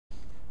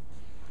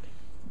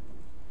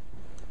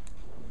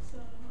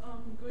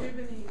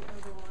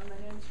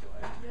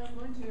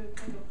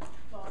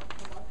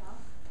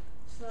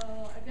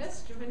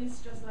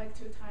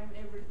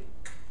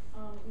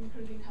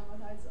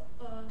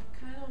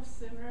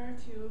similar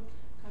to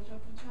Pecha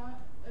Kucha.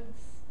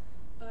 It's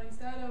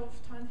instead of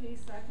 20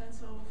 seconds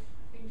of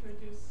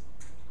introduce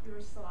your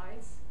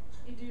slides,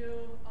 you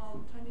do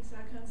 20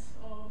 seconds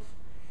of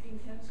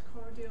intense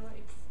cardio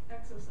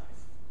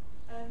exercise,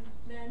 and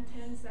then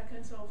 10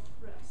 seconds of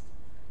rest.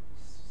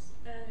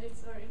 And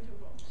it's an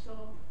interval.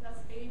 So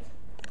that's 8.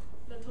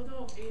 The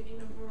total of 8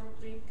 interval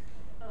make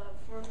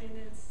 4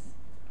 minutes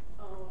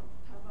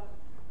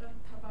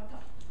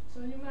Tabata. So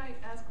you might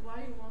ask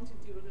why you want to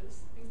do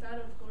this instead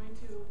of going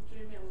to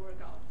gym and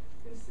workout.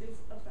 Because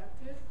it's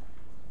effective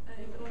and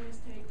it only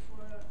takes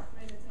 4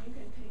 minutes, and you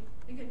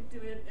can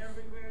do it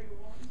everywhere you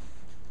want.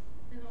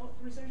 And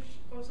research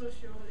also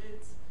showed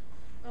it's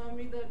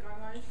meet the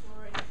guidelines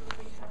for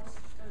improving health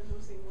and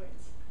losing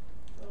weight.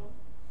 So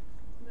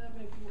that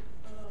may be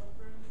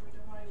very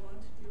important why you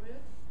want to do it.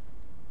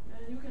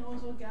 And you can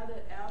also get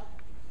the app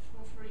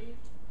for free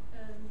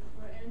and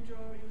for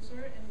Android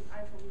user and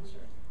iPhone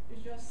user. You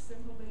just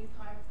simply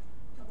type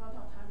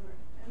Tabata timer,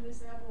 and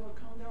this app will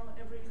count down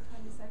every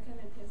 20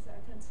 seconds and 10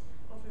 seconds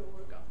of your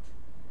workout.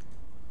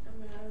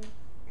 And then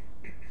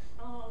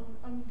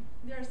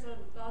there's a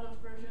lot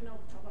of version of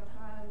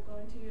Tabata. I'm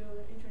going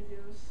to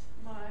introduce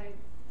my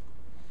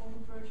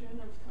own version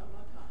of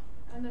Tabata.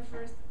 And the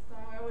first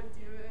thing I would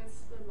do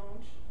is the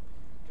launch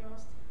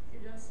thrust.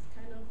 You just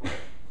kind of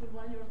put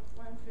one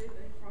foot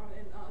in front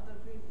and other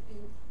foot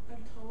in a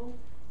toe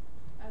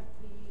at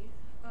the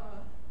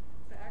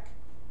back,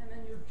 and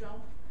then you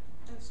jump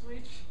and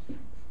switch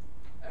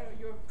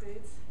your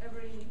feet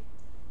every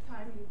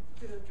time you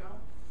do a jump,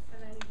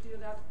 and then you do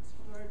that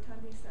for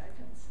 20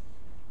 seconds.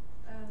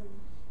 And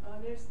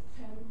there's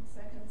 10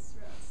 seconds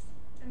rest.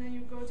 And then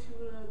you go to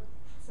the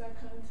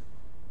second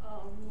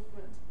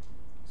movement.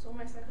 So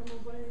my second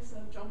movement is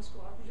a jump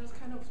squat. You just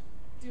kind of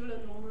do the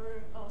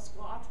normal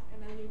squat,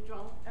 and then you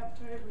jump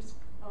after every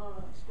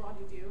squat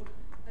you do.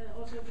 And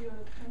also do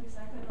a 20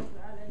 seconds of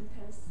that and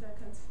 10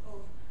 seconds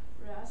of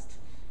rest.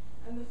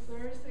 And the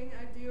third thing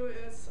I do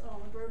is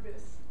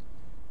burpees.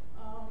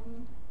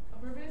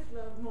 Burpees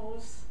the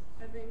most,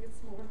 I think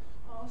it's more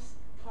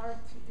hard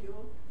to do.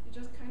 You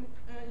just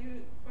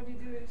what you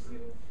do is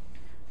you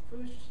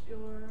push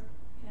your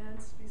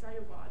hands beside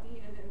your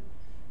body and then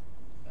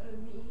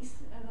knees,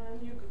 and then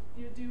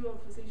you do a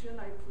position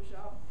like push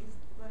up,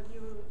 but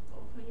you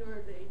open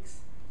your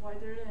legs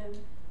wider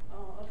than a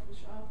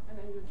push up, and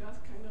then you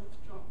just kind of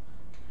jump.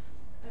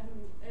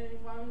 And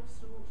one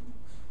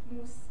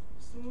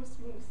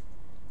smooth,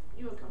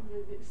 you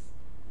accomplish this.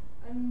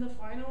 And the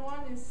final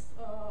one is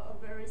a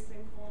very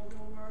simple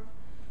normal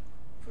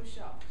push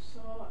up.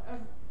 So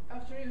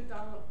after you've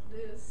done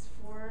this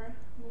 4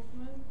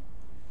 movement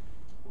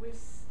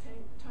with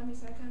 20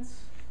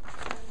 seconds and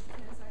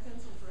 10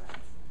 seconds of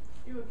rest,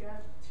 you will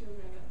get 2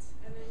 minutes.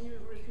 And then you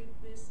repeat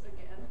this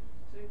again.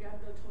 So you get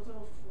the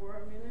total of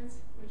 4 minutes,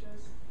 which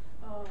is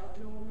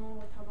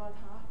normal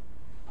Tabata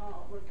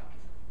workout.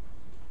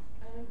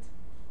 And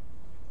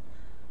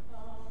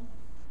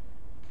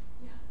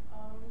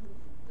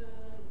the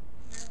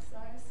next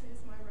size is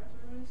my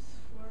reference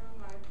for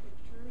my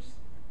pictures.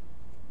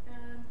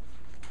 And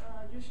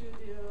you should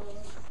do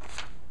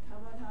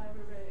Tabata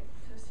every day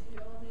because it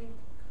only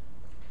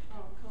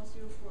costs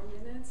you 4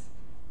 minutes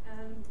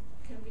and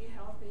can be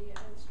healthy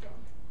and strong.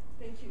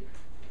 Thank you.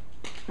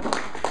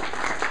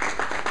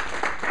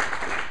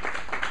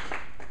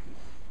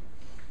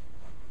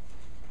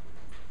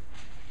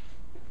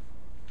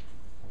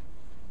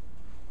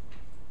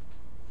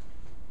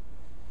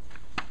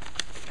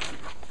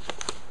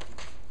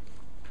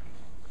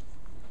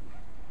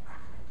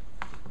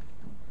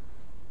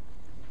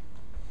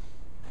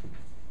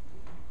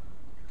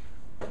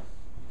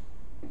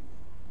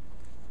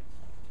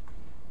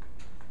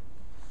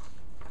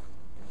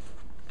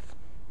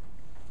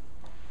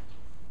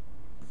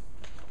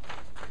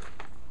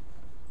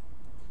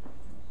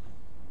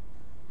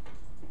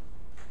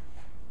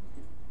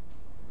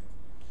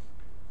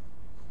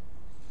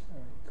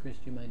 Chris,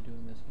 do you mind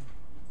doing this one?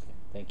 Okay,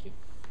 thank you.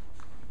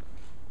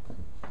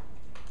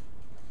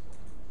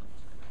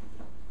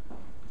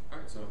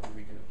 Alright, so I'm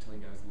going to tell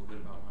you guys a little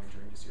bit about my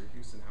journey to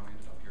Syracuse and how I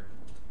ended up here.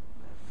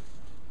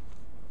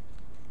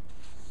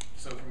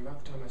 So from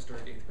about the time I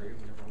started 8th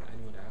grade, whenever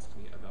anyone asked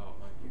me about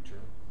my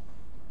future,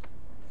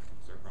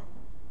 is there a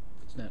problem?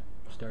 It's not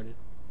started.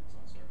 It's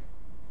not starting.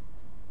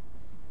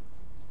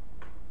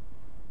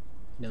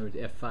 In other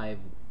words, F5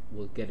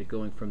 will get it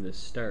going from the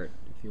start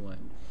if you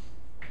want.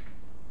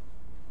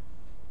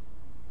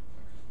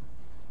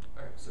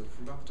 Alright, so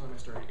from about the time I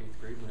started 8th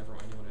grade, whenever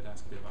anyone had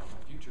asked me about my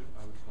future,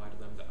 I would reply to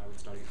them that I would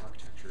study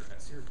architecture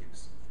at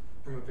Syracuse.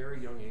 From a very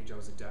young age, I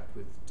was adept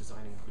with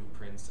designing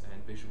blueprints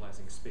and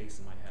visualizing space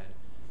in my head,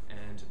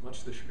 and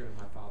much to the chagrin of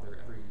my father,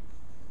 every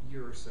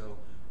year or so,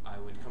 I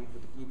would come up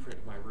with a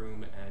blueprint of my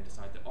room and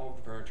decide that all of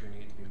the furniture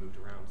needed to be moved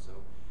around,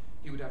 so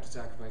he would have to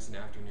sacrifice an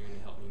afternoon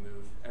and help me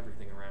move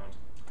everything around.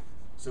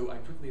 So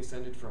I quickly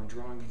ascended from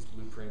drawing these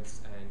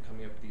blueprints and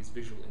coming up with these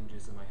visual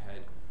images in my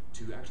head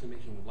to actually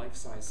making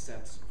life-size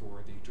sets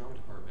for the drama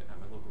department at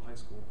my local high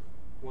school.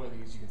 One of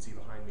these you can see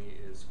behind me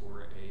is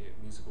for a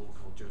musical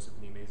called Joseph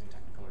and the Amazing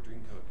Technicolor Dreamcoat.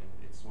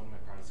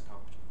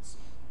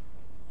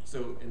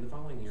 So in the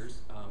following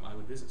years, I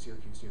would visit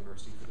Syracuse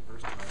University for the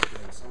first time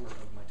during the summer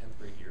of my 10th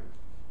grade year,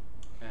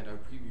 and I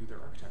would preview their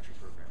architecture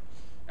program.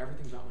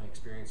 Everything about my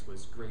experience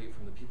was great,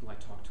 from the people I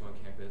talked to on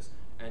campus,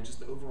 and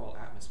just the overall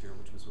atmosphere,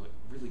 which was what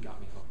really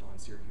got me hooked on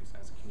Syracuse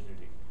as a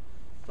community.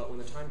 But when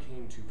the time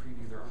came to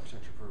preview their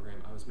architecture program,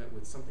 I was met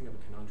with something of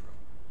a conundrum.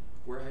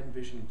 Where I had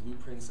envisioned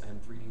blueprints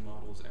and 3D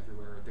models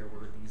everywhere, there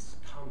were these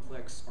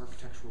complex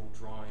architectural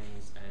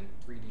drawings and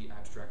 3D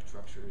abstract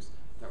structures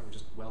that were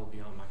just well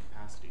beyond my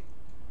capacity.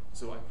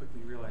 So I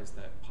quickly realized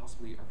that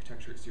possibly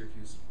architecture at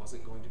Syracuse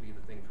wasn't going to be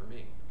the thing for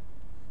me.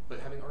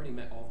 But having already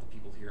met all of the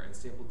people here and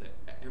sampled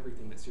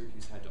everything that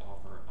Syracuse had to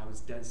offer, I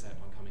was dead set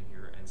on coming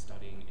here and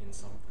studying in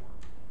some form.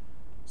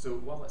 So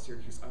while at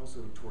Syracuse, I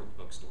also toured the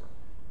bookstore.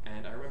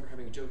 And I remember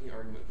having a joking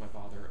argument with my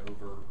father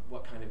over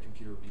what kind of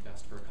computer would be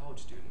best for a college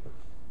student.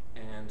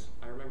 And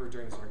I remember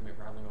during this argument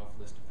rattling off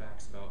a list of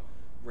facts about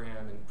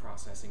RAM and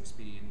processing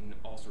speed and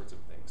all sorts of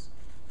things.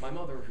 My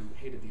mother, who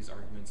hated these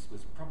arguments,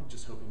 was probably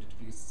just hoping to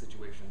defuse the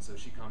situation, so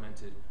she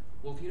commented,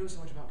 well, if you know so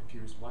much about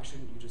computers, why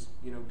shouldn't you just,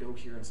 go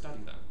here and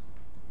study them?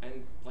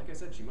 And like I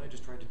said, she might have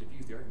just tried to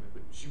defuse the argument,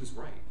 but she was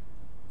right.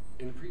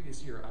 In the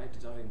previous year, I had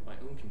designed my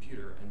own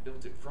computer and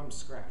built it from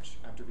scratch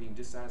after being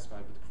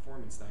dissatisfied with the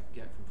performance that I could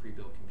get from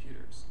pre-built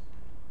computers.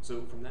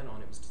 So from then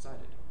on, it was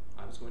decided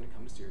I was going to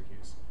come to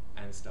Syracuse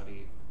and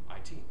study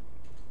IT.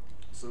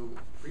 So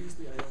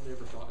previously, I only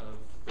ever thought of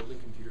building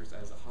computers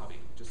as a hobby,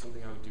 just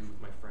something I would do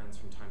with my friends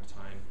from time to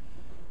time,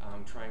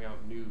 trying out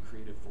new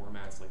creative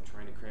formats like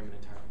trying to cram an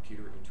entire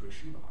computer into a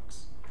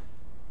shoebox.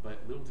 But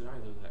little did I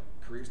know that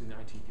careers in the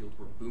IT field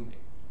were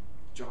booming.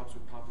 Jobs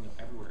were popping up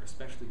everywhere,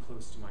 especially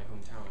close to my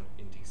hometown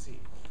in DC.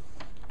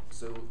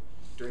 So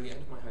during the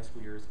end of my high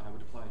school years, I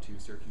would apply to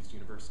Syracuse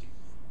University.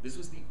 This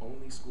was the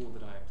only school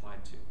that I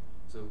applied to,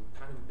 so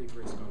kind of a big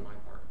risk on my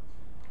part.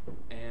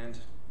 And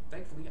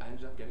thankfully, I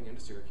ended up getting into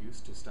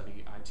Syracuse to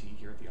study IT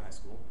here at the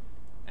iSchool.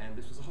 And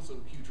this was also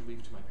a huge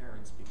relief to my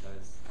parents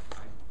because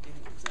I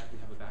didn't exactly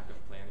have a backup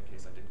plan in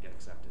case I didn't get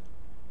accepted.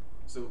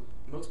 So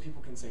most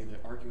people can say that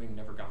arguing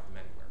never got them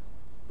anywhere.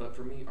 But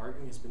for me,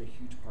 arguing has been a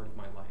huge part of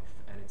my life,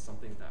 and it's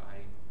something that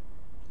I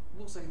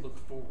will say look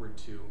forward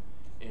to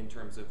in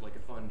terms of like a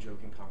fun,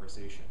 joking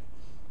conversation.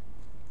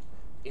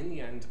 In the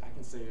end, I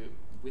can say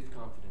with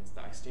confidence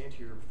that I stand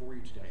here before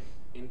you today,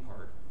 in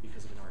part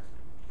because of an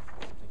argument.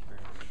 Thank you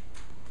very much.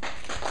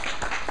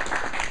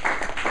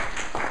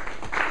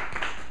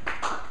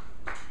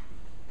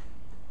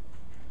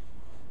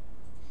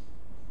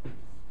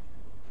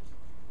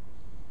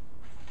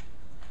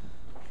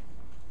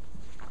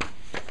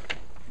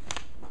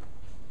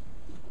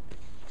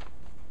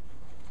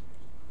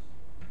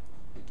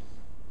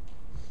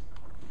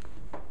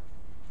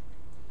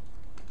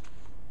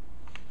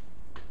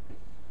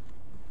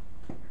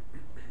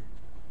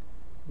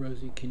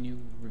 Rosie, can you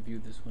review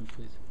this one,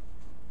 please?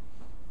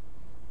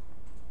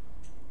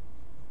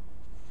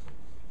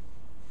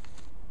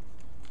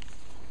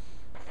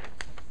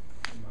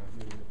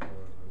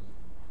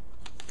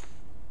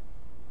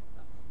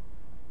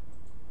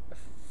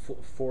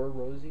 For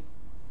Rosie?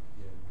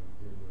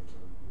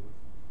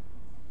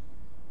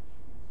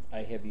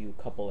 I have you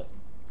couple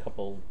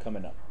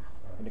coming up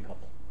in a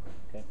couple.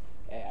 Okay.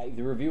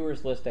 The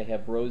reviewers list, I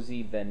have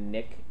Rosie, then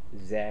Nick,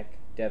 Zach,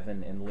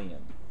 Devin, and Liam.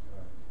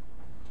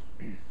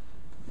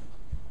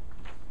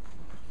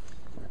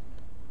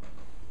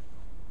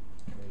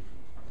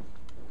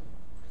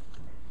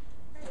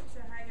 Alright,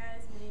 so hi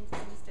guys, my name is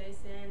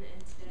Stason,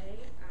 and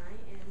today I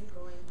am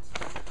going to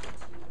talk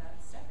to you about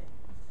stepping.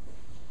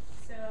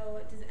 So,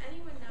 does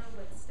anyone know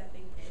what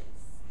stepping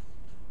is?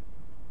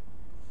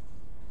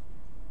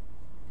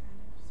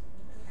 Kind of,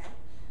 sort of, okay.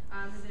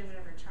 Has anyone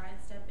ever tried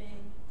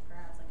stepping?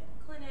 Perhaps like at a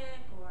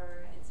clinic,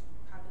 or it's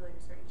popular in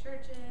certain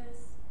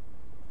churches?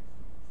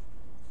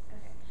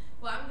 Okay.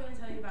 Well, I'm going to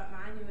tell you about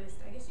my newest,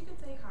 I guess you could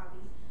say,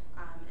 hobby,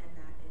 and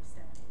that is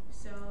stepping.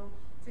 So,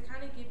 to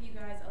kind of give you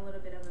guys a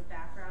little bit of a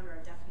background or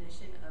a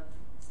definition of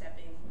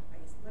stepping, I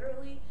guess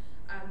literally,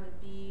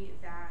 would be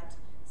that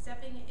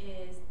stepping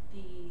is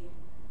the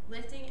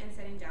lifting and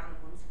setting down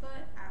one's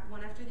foot one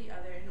after the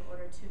other in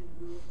order to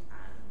move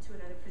to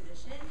another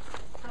position.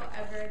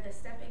 However, the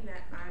stepping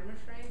that I'm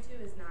referring to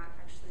is not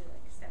actually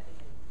like stepping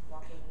and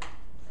walking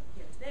from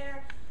here to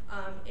there.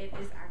 It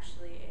is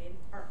actually an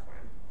art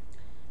form.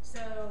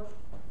 So,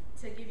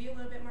 to give you a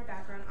little bit more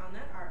background on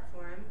that art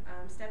form,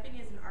 stepping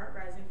is an art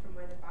rising from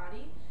where the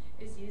body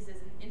is used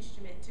as an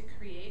instrument to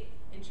create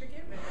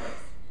intricate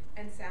rhythms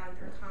and sound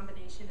through a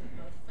combination of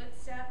both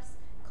footsteps,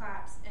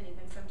 claps, and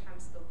even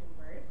sometimes spoken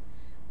word.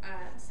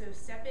 So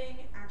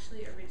stepping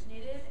actually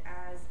originated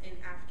as an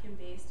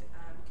African-based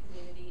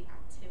community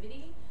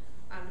activity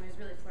and has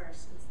really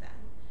flourished since then.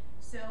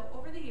 So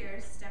over the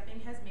years,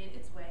 stepping has made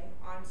its way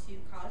onto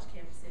college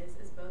campuses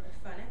as both a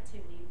fun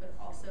activity, but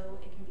also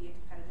it can be a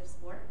competitive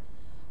sport.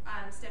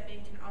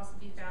 Stepping can also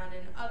be found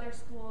in other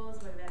schools,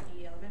 whether that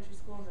be elementary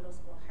school, middle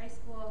school, high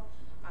school,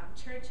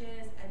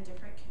 churches, and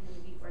different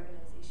community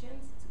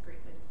organizations. It's a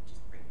great way to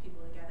just bring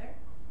people together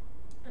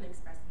and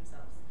express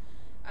themselves.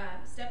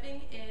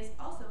 Stepping is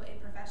also a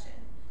profession.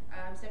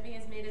 Stepping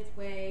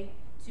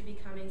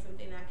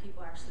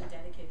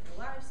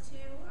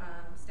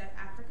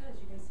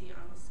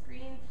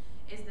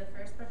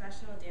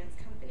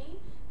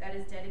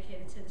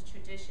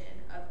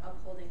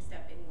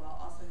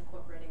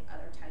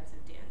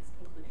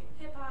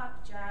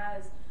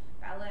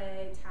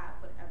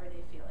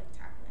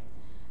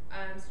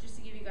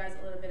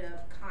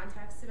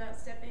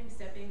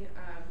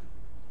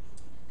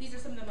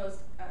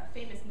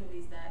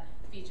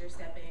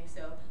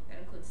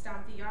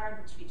Stomp the Yard,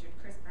 which featured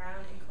Chris Brown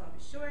and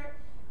Columbus Short,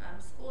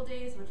 School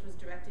Days, which was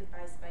directed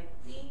by Spike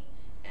Lee,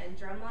 and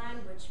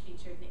Drumline, which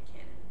featured Nick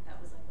Cannon. That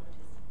was like one of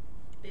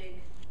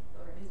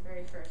his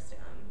very first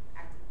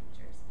acting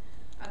features.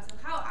 So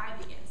how I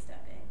began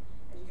stepping,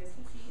 as you guys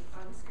can see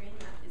on the screen,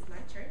 that is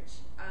my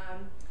church. I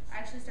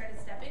actually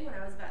started stepping when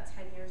I was about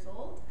 10 years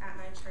old at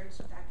my church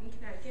back in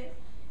Connecticut,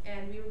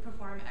 and we would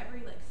perform every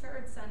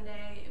third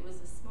Sunday. It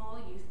was a small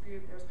youth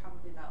group. There was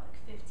probably about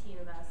 15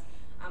 of us,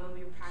 and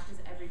we would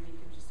practice every week.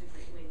 It was just a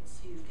great way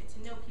to get to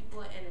know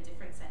people in a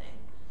different setting.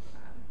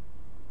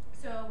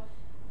 So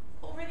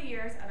over the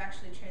years, I've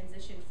actually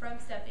transitioned from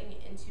stepping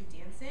into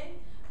dancing.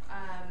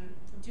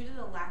 Due to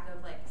the lack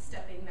of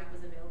stepping that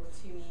was available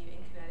to me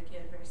in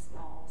Connecticut, a very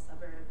small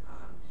suburb,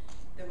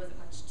 there wasn't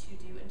much to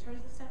do in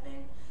terms of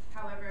stepping.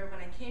 However,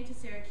 when I came to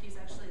Syracuse,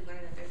 I actually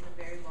learned that there's a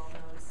very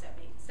well-known step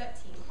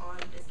team on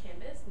this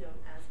campus known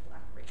as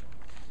Black Rain.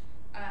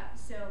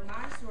 So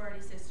my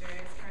sorority sister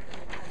is currently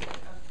the president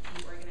of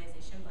the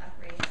organization Black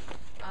Rain,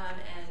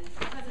 and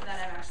because of that,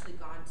 I've actually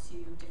gone to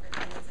different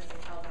events that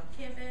they've held on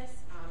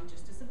campus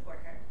just to support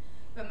her.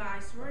 But my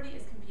sorority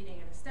is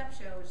competing in a step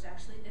show, which is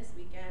actually this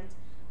weekend,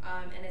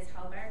 and it's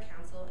held by our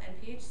council and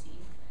PHC.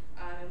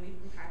 And we've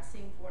been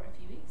practicing for a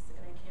few weeks,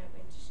 and I can't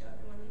wait to show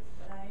everyone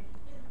what I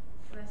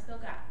still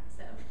got.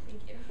 So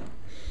thank you.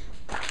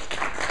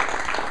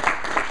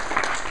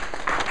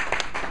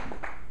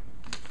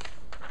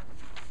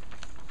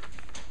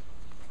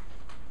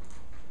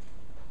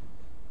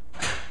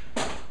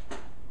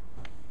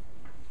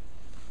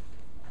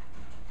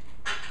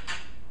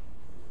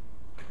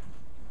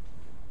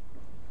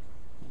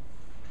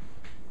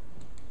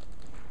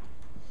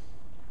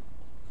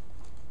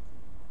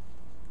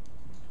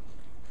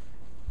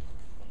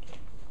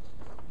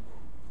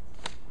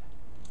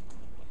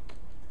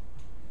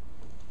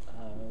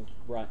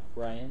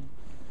 Ryan?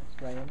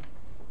 Ryan?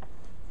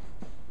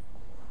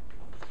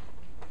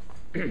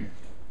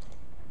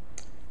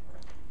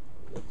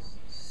 Let's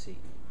see.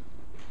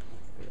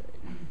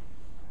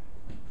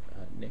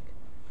 Nick?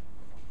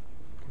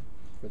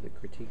 For the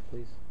critique,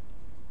 please.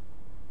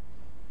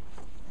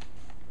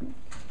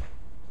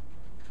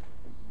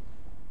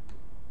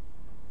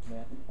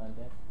 Matt, on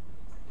deck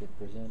to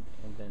present,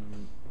 and then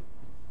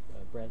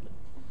Bradley.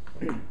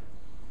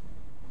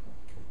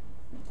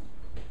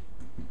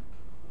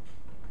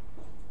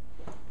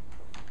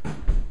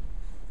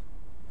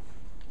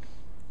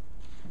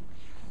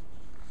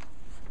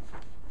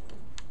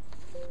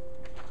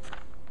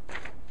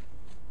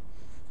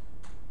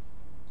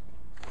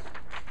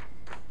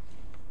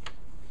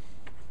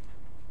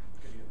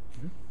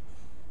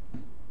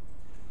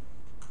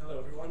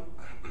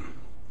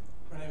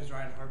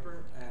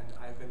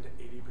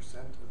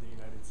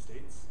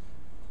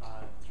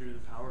 Through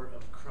the power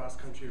of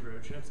cross-country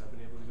road trips, I've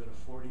been able to go to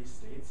 40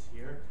 states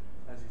here.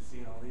 As you've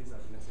seen all these,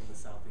 I've been missing the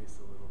Southeast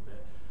a little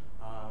bit.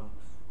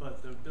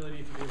 But the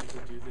ability to be able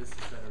to do this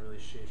has been a really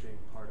shaping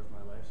part of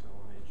my life, so I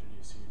want to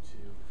introduce you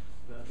to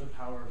the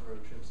power of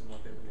road trips and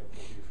what they've been able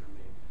to do for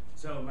me.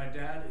 So my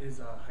dad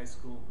is a high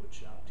school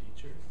woodshop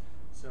teacher.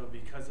 So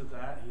because of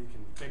that, he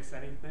can fix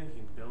anything,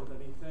 he can build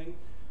anything,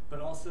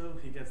 but also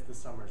he gets the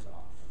summers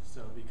off.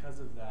 So because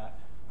of that,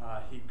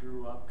 he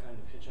grew up kind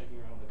of hitchhiking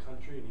around the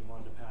country, and he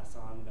wanted to pass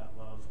on that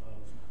love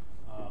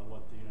of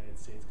what the United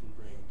States can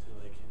bring to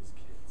his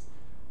kids.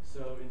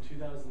 So in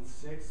 2006,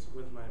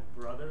 with my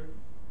brother,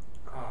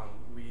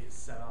 we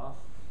set off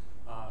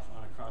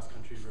on a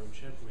cross-country road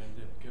trip. We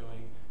ended up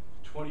going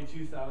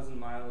 22,000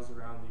 miles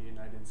around the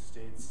United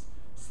States,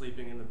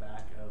 sleeping in the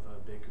back of a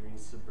big green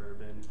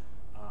Suburban,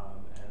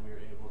 and we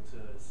were able to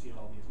see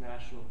all these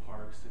national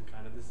parks and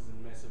this is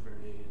in Mesa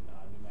Verde in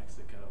New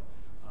Mexico.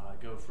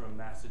 Go from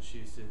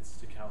Massachusetts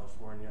to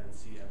California and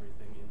see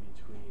everything in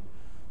between.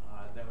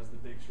 That was the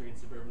big screen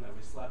Suburban that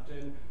we slept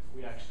in.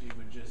 We actually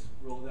would just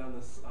roll down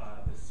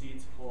the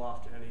seats, pull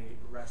off to any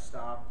rest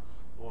stop,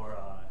 or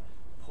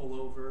pull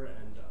over,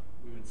 and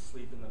we would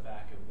sleep in the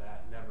back of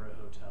that. Never a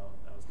hotel.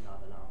 That was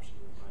not an option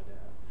with my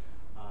dad.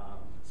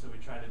 So we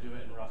tried to do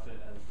it and rough it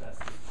as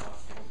best as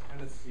possible.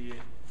 Kind of see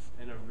it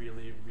in a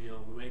really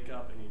real. We wake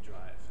up and you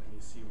drive, and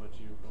you see what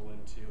you roll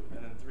into.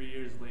 And then 3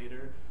 years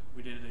later,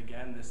 we did it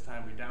again. This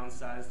time we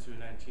downsized to a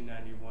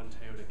 1991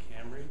 Toyota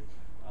Camry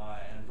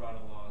and brought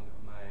along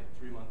my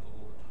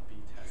 3-month-old puppy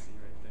Tessie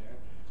right there.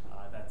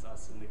 That's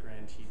us in the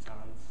Grand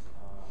Tetons.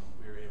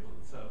 We were able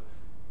to, so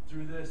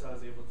through this, I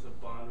was able to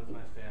bond with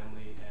my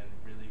family and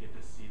really get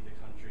to see the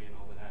country and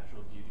all the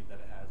natural beauty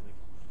that it has. Like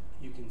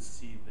you can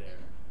see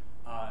there.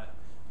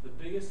 The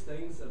biggest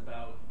things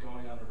about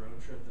going on a road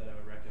trip that I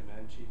would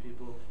recommend to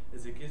people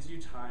is it gives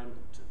you time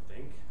to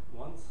think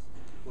once.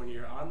 When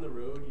you're on the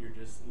road, you're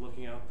just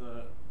looking out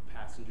the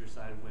passenger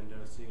side window,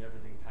 seeing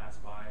everything pass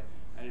by,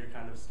 and you're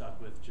kind of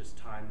stuck with just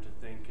time to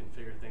think and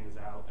figure things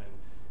out, and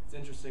it's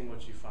interesting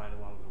what you find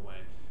along the way.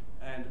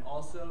 And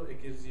also,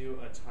 it gives you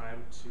a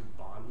time to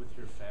bond with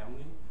your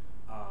family.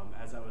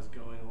 As I was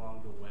going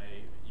along the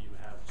way, you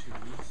have 2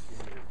 weeks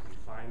when you're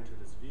confined to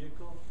this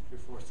vehicle. You're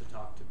forced to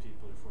talk to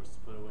people. You're forced to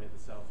put away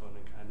the cell phone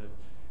and kind of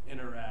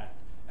interact.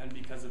 And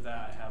because of of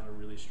that, I have a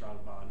really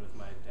strong bond with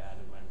my dad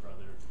and my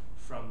brother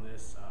from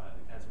this,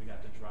 as we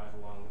got to drive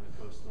along the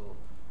coastal,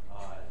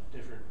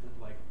 different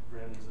like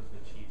rims of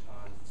the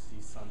Tetons, see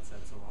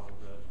sunsets along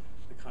the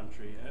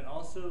country, and it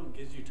also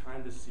gives you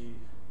time to see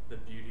the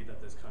beauty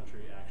that this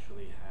country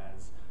actually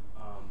has.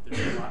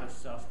 There's a lot of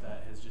stuff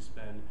that has just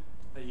been,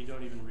 that you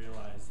don't even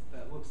realize,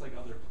 that looks like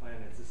other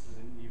planets. This is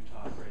in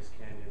Utah, Bryce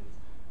Canyons,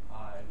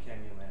 and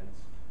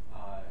Canyonlands,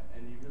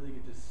 and you really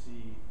get to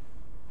see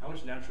how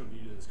much natural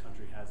beauty this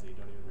country has that you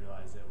don't even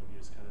realize it when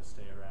you just kind of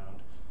stay around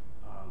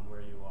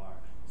where you are.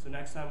 So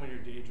next time when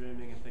you're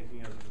daydreaming and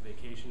thinking of a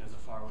vacation as a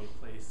faraway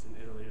place in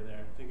Italy or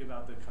there, think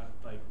about the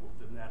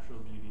natural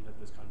beauty that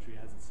this country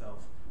has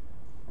itself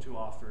to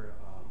offer.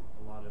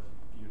 A lot of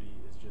beauty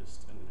is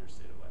just an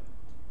interstate away.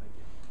 Thank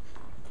you.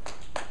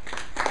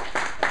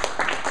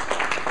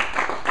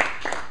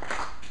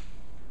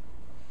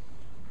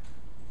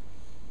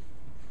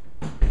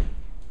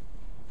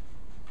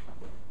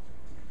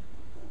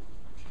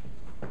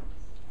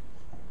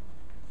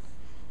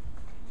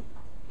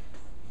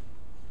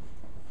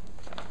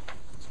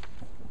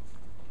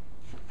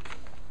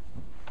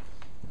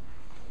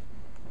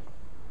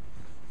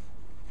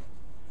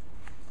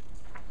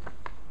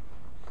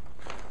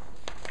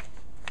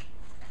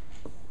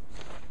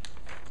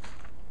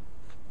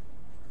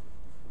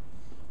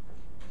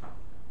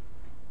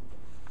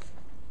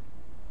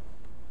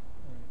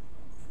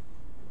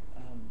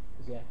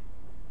 Zach,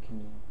 can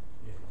you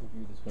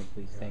review this one,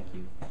 please? Thank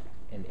you.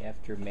 And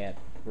after Matt,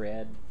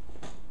 Brad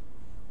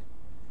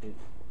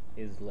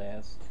is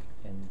last,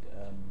 and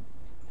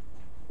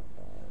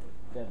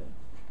Devin.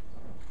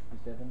 Is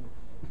Devin?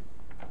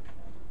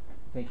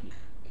 Thank you.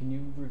 Can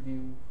you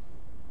review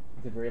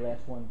the very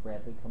last one,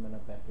 Bradley, coming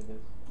up after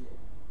this? Yeah.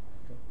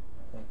 Okay.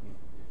 Thank you.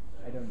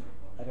 I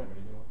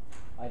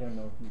don't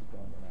know if you've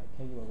gone or not.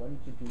 Tell you what, why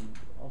don't you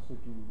also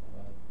do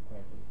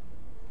Bradley?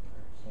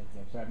 Thank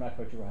you. I'm sorry, I'm not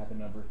quite sure how the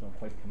numbers don't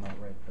quite come out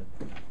right,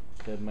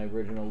 but my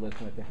original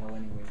list went to hell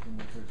anyways in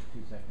the first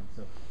 2 seconds,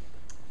 so.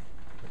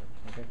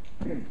 Okay.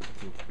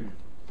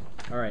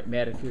 All right,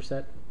 Matt, if you're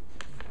set.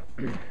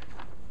 Okay,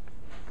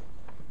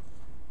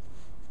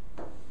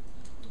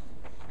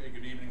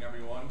 good evening,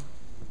 everyone.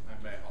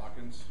 I'm Matt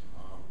Hawkins.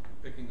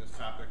 Picking this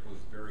topic was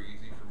very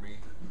easy